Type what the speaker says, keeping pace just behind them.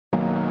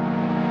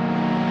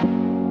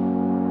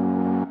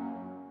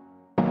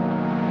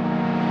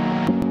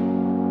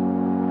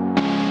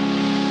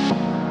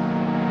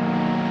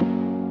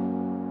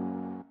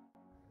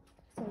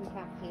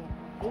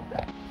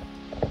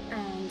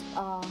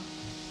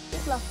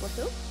glass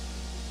bottle,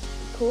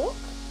 cork,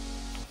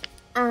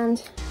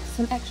 and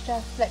some extra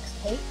flex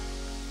tape,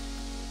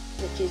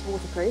 which is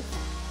waterproof,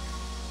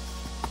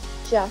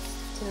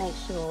 just to make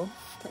sure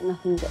that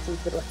nothing gets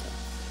into the bottle.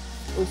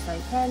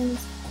 Also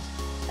pens,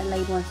 a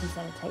label and some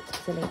sellotape to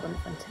put the label on the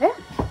front of it.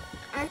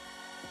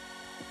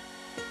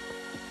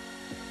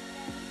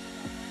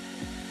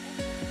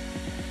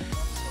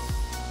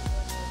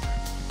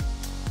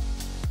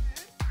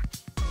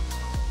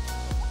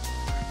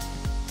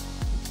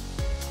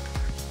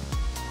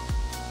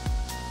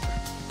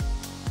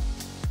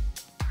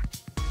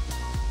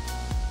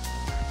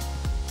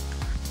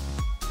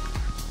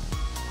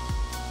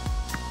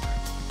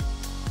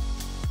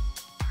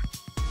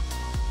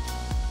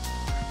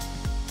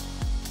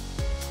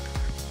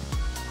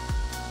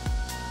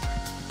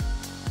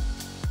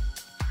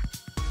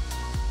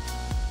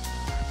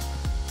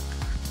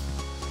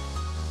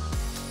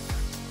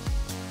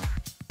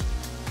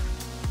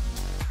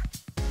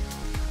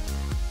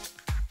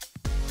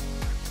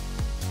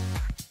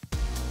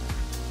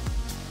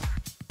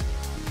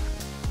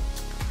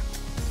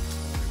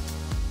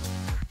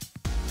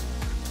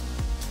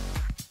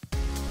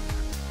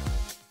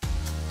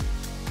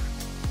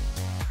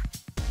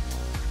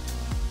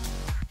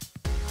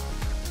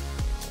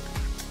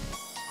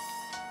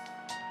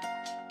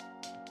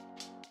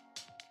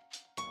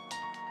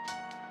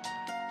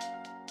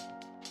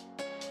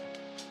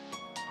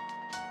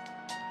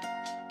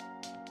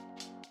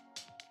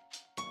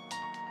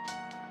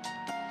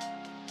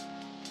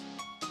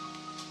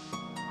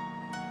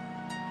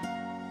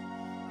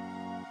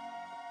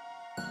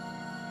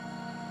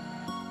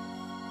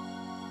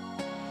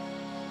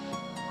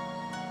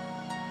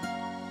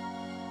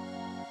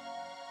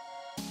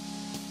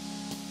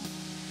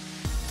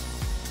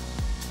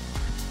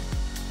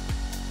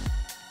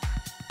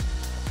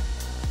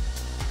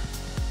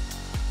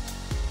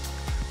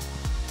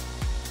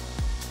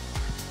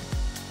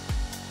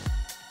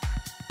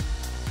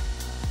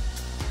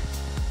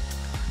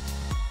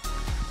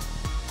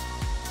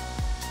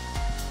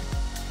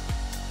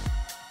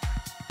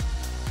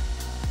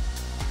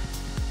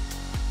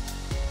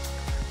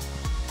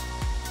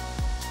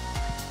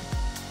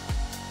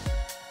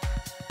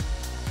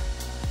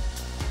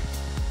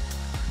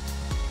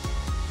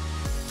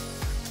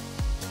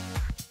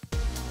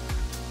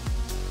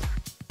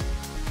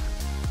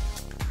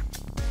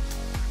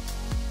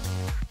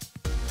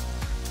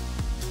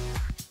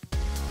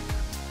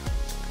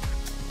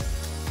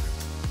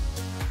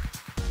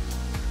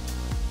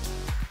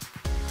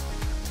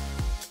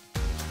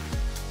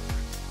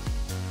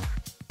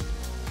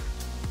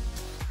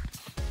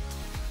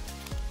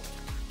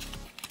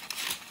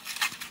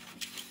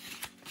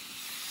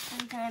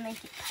 I'm gonna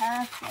make it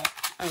perfect.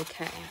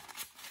 Okay.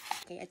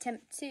 Okay,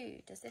 attempt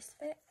 2. Does this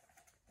fit?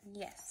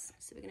 Yes.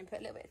 So we're gonna put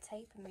a little bit of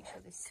tape and make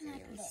sure this Can I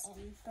put seals. it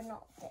in, but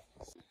not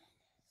this?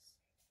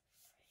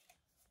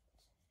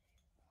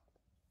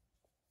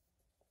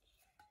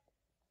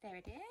 There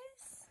it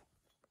is.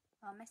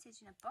 Our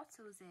message in a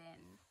bottle's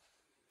in.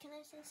 Can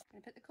I say something? I'm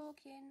gonna put the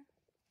cork in.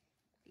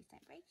 Please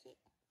don't break it.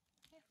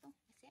 Careful.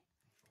 That's it.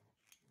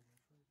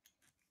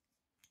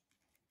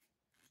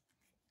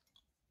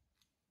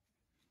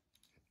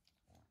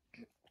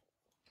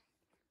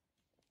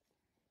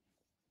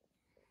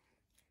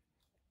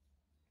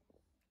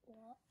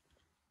 What?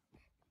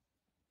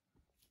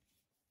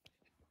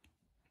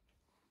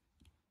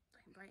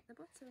 Don't break the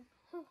bottle.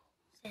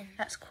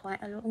 That's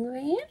quite a long way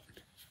in.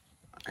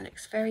 It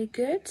looks very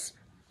good.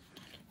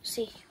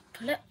 See,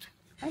 pull it.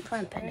 I'll try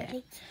and put it.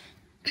 Ready?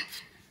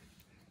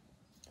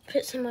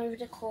 Put some over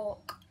the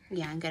cork.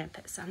 Yeah, I'm gonna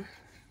put some.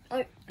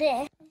 Oh,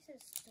 there. This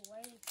is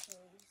way too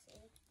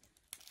easy.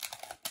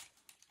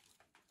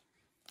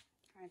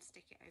 Try and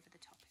stick it over the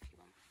top if you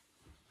want.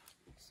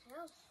 It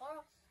smells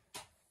horrible.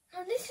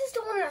 Oh, this is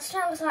the one that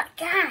smells like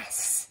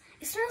gas.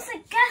 It smells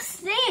like gas.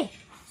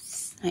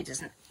 This. No, it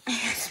doesn't.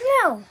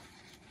 Smell.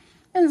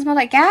 It doesn't smell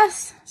like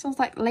gas. It smells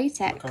like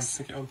latex. Can't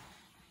stick it on.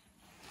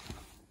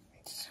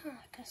 It smells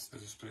like gas.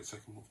 There's a split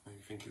second what made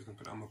me think he was going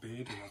to put it on my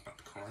beard and I was about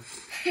to cry.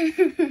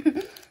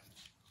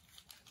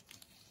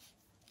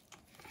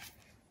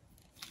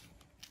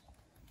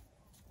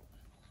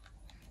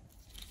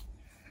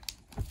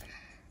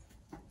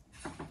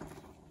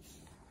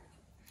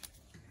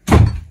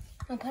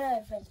 I'll put it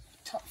over the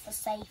top for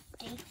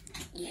safety.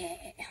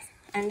 Yeah.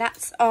 And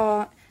that's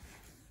our...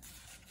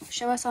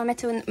 Show us our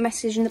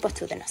message in the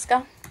bottle then,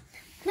 Oscar.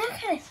 Look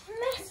at this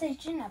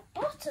message in a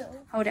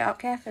bottle. Hold it up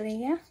carefully,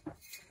 yeah?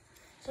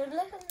 So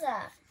look at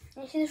that.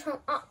 You see this one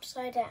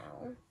upside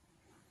down.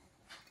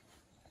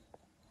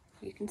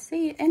 You can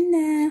see it in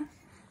there.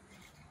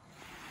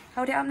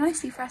 Hold it up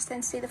nicely for us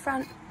then to see the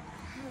front.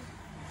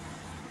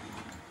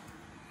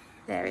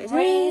 There it is.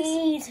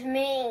 Read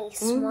me,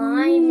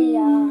 smiley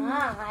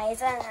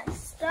eyes and a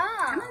star.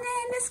 Come on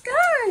then, let's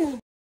go.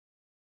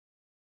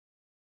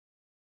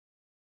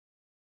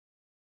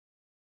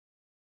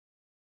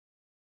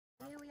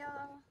 Here we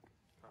are.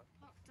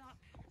 Locked up.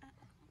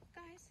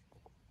 Guys.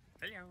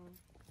 Hello.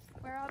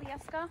 Where are we,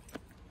 Oscar?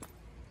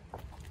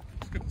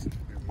 It's good to see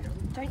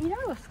you. Don't you know,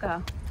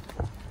 Oscar?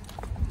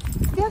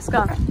 Yeah,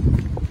 Oscar.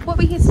 What are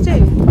we here to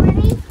do?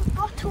 Ready for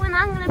bottle and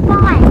I'm gonna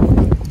buy it.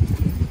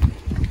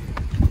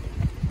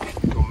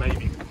 Or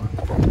maybe.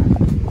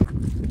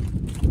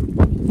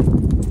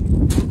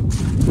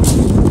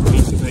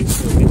 Need to make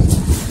sure this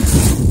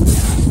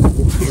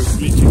most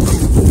bleaching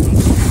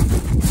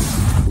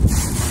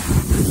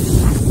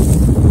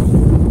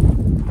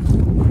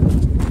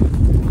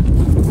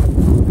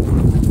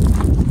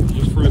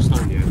just throw a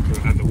stone here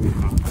to add the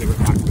water and it went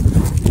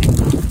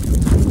backwards.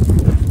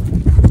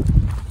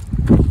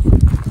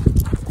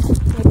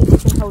 Maybe we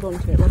can hold on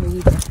to it when we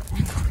use it.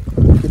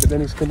 Yeah, but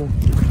then it's gonna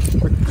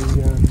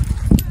quickly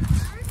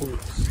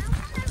force.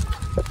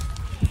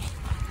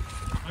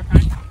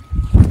 Okay.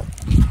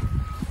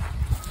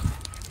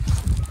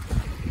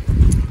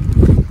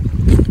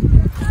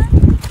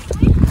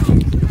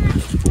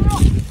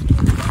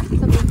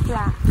 Something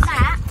flat.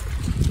 That?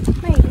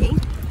 Maybe.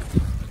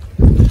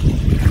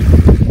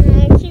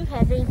 No, too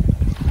heavy.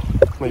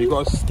 Well, you've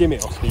got to skim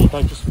it, Oscar. You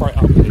don't just throw it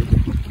up, Pete.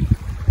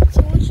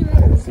 So what do you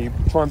mean? So you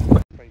try and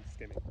put plain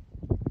skimming.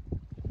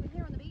 We're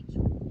here on the beach.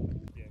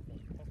 Yeah, go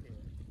on, copy it.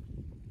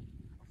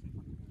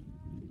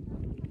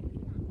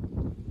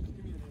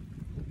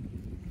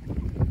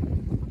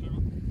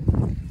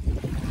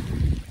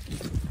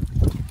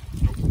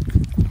 Nope.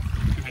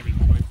 Too heavy,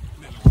 probably.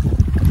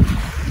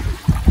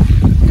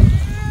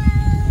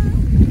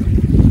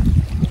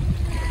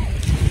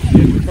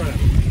 Yeah, we'll try that.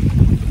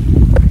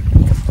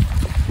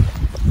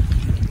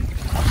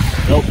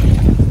 Nope.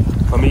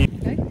 I mean,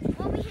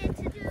 What are we here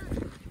to do? We're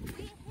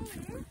here to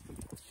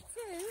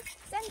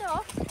Send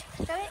off.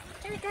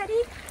 Do it,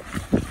 Daddy.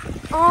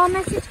 Oh,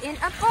 message in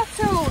a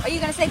bottle. Are you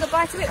going to say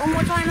goodbye to it one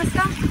more time,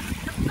 Oscar?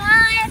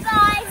 bye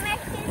bye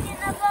message in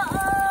the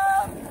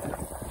bottle.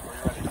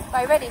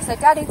 Right, ready? So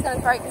Daddy's going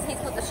to throw it because he's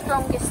got the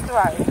strongest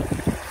throw.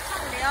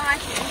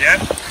 yeah?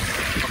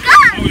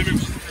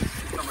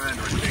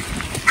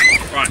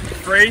 Right,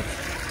 3,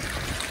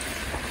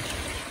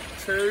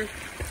 2,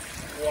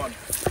 1.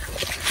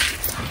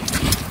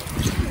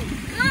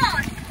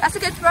 God. That's a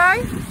good throw.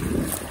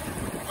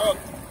 Oh,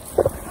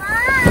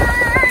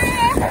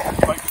 Bye.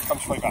 come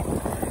straight back.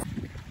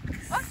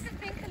 Oscar's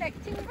been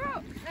collecting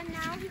rocks and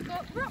now he's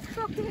got rock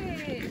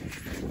sockets.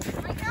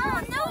 My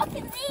God, no one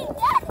can see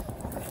that.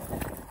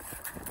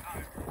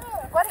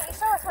 Why don't you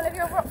show us one of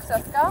your rocks,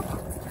 Oscar?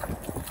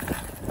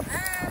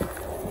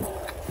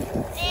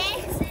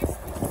 This is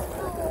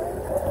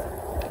school.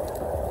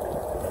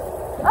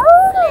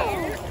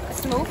 Oh! A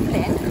small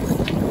flint.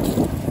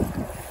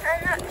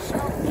 I'm not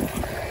sure.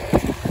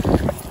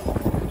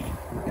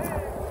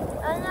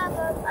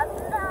 Another large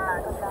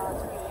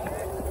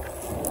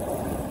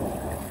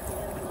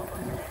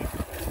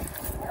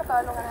Go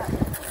along and out.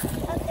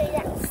 Okay,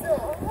 that's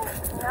all.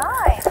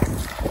 Nice.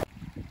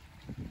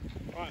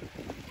 Right.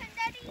 Can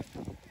Daddy, no,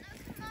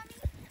 can Mommy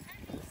and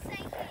me say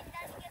it?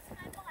 Daddy gets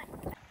my bike.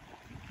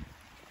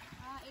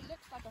 It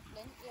looks like a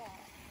flint, yeah.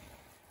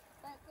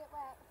 Don't get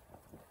wet.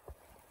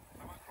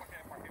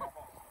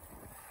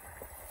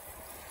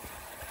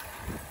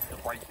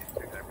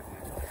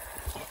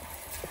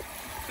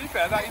 To be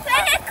fair, that is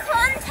We're in a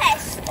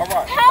contest.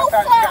 alright. How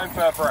That's far? going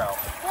further out.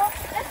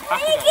 Let's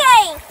play a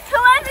game.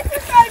 Whoever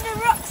can throw the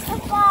rocks the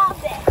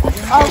farthest.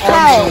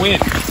 Okay. Win.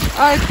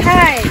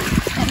 Okay.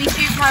 Let me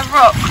choose my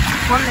rock.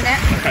 1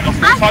 minute. Okay, I'll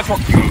put size rock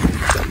you got.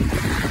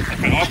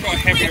 Okay, I've got a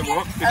heavier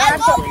rock. This I've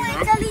is got stronger.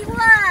 Wiggly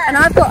one. And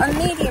I've got a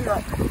medium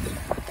rock.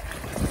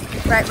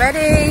 Right,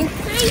 ready?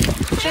 3,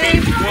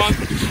 2. 1.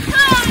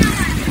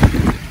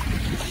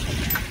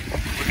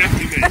 We'll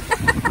definitely win.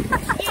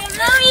 You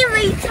know you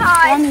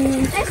retard.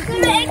 Let's do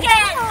it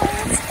again.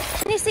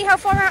 Can you see how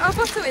far out our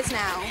bottle is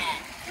now?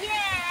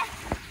 Yeah.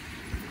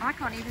 I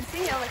can't even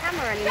see it on the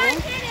camera Don't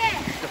anymore. hit it.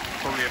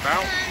 Probably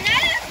about. No,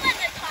 that's not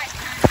the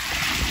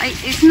Titanic.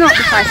 It's not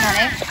the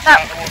Titanic.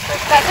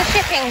 That's a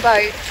shipping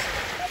boat.